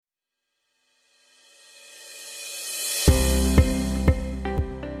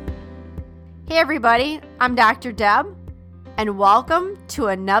everybody, I'm Dr. Deb, and welcome to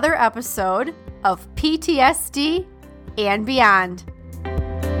another episode of PTSD and Beyond.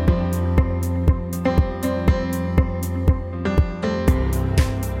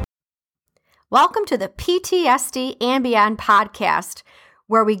 Welcome to the PTSD and Beyond podcast,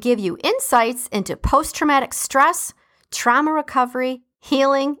 where we give you insights into post-traumatic stress, trauma recovery,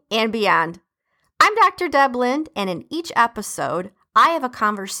 healing, and beyond. I'm Dr. Deb Lind, and in each episode, I have a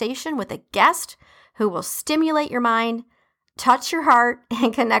conversation with a guest who will stimulate your mind, touch your heart,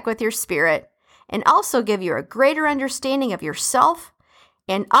 and connect with your spirit, and also give you a greater understanding of yourself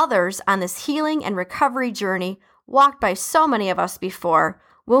and others on this healing and recovery journey walked by so many of us before,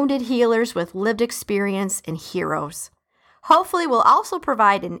 wounded healers with lived experience and heroes. Hopefully, we'll also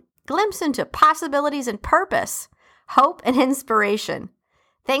provide a glimpse into possibilities and purpose, hope, and inspiration.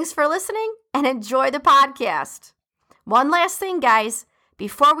 Thanks for listening and enjoy the podcast. One last thing, guys,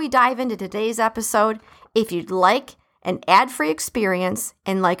 before we dive into today's episode, if you'd like an ad-free experience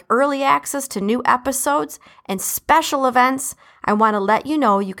and like early access to new episodes and special events, I want to let you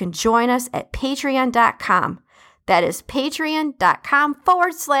know you can join us at patreon.com. That is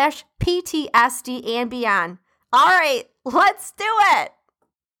patreon.com/PTSD and Beyond. All right, let's do it.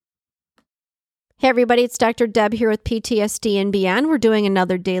 Hey everybody, it's Dr. Deb here with PTSD and Beyond. We're doing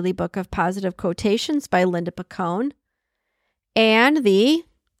another daily book of positive quotations by Linda Picone. And the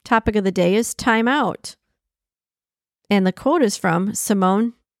topic of the day is time out. And the quote is from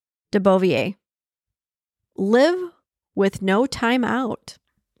Simone de Beauvoir. Live with no time out.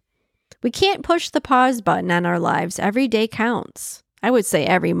 We can't push the pause button on our lives. Every day counts. I would say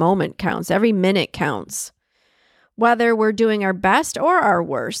every moment counts. Every minute counts. Whether we're doing our best or our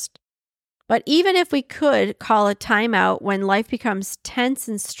worst. But even if we could call a timeout when life becomes tense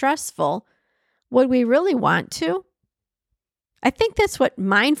and stressful, would we really want to? I think that's what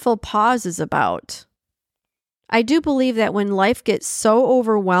mindful pause is about. I do believe that when life gets so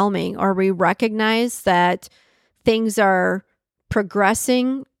overwhelming or we recognize that things are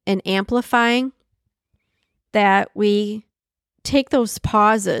progressing and amplifying, that we take those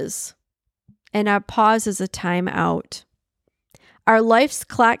pauses, and our pause is a time out. Our life's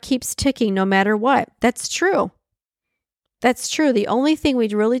clock keeps ticking no matter what. That's true. That's true. The only thing we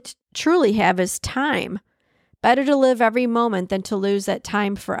really truly have is time. Better to live every moment than to lose that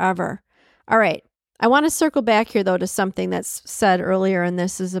time forever. All right. I want to circle back here, though, to something that's said earlier, and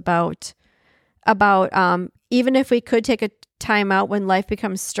this is about even if we could take a time out when life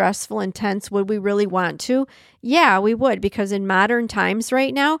becomes stressful and tense, would we really want to? Yeah, we would, because in modern times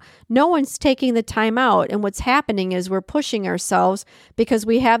right now, no one's taking the time out, and what's happening is we're pushing ourselves because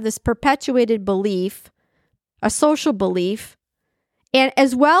we have this perpetuated belief, a social belief, and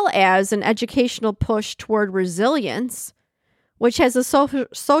as well as an educational push toward resilience, which has a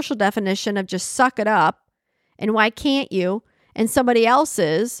social definition of just suck it up, and why can't you? And somebody else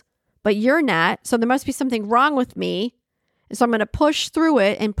is, but you're not, so there must be something wrong with me. And so I'm going to push through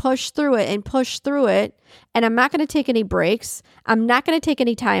it and push through it and push through it, and I'm not going to take any breaks. I'm not going to take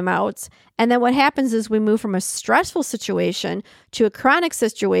any timeouts. And then what happens is we move from a stressful situation to a chronic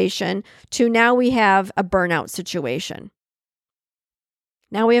situation to now we have a burnout situation.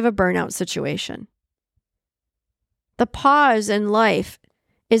 Now we have a burnout situation. The pause in life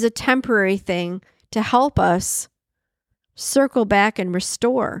is a temporary thing to help us circle back and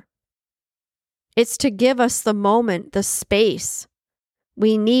restore. It's to give us the moment, the space.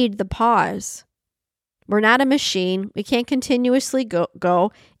 We need the pause. We're not a machine. We can't continuously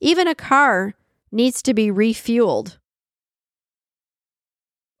go. Even a car needs to be refueled.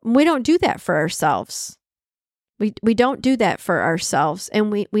 We don't do that for ourselves. We don't do that for ourselves,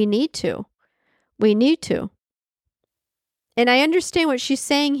 and we need to. We need to. And I understand what she's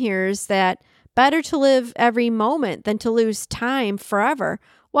saying here is that better to live every moment than to lose time forever.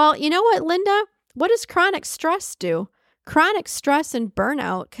 Well, you know what, Linda? What does chronic stress do? Chronic stress and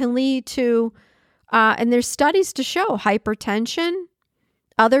burnout can lead to, and there's studies to show, hypertension,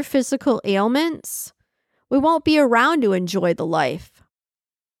 other physical ailments. We won't be around to enjoy the life.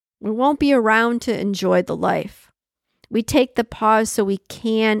 We won't be around to enjoy the life. We take the pause so we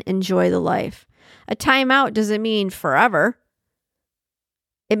can enjoy the life. A timeout doesn't mean forever.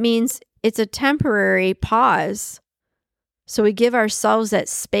 It means it's a temporary pause. So we give ourselves that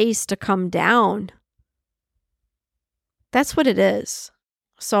space to come down. That's what it is.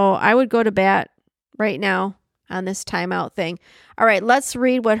 So I would go to bat right now on this timeout thing. All right, let's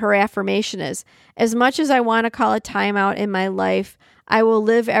read what her affirmation is. As much as I want to call a timeout in my life, I will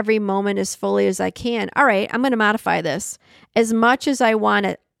live every moment as fully as I can. All right, I'm going to modify this. As much as I want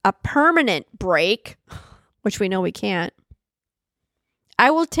a permanent break, which we know we can't, I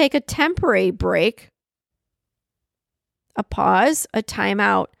will take a temporary break, a pause, a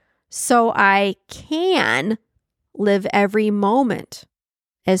timeout, so I can live every moment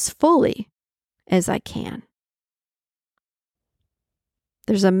as fully as I can.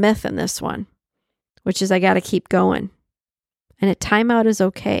 There's a myth in this one, which is I got to keep going. And a timeout is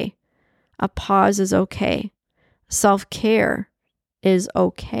okay. A pause is okay. Self-care is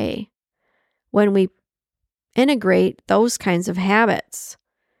okay. When we integrate those kinds of habits,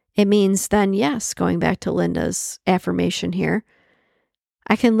 it means then, yes, going back to Linda's affirmation here,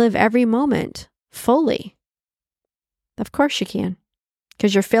 I can live every moment fully. Of course you can,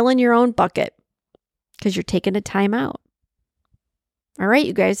 because you're filling your own bucket, because you're taking a time out. All right,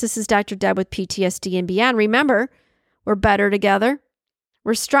 you guys, this is Dr. Deb with PTSD and Beyond. Remember, we're better together,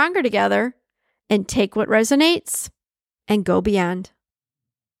 we're stronger together, and take what resonates and go beyond.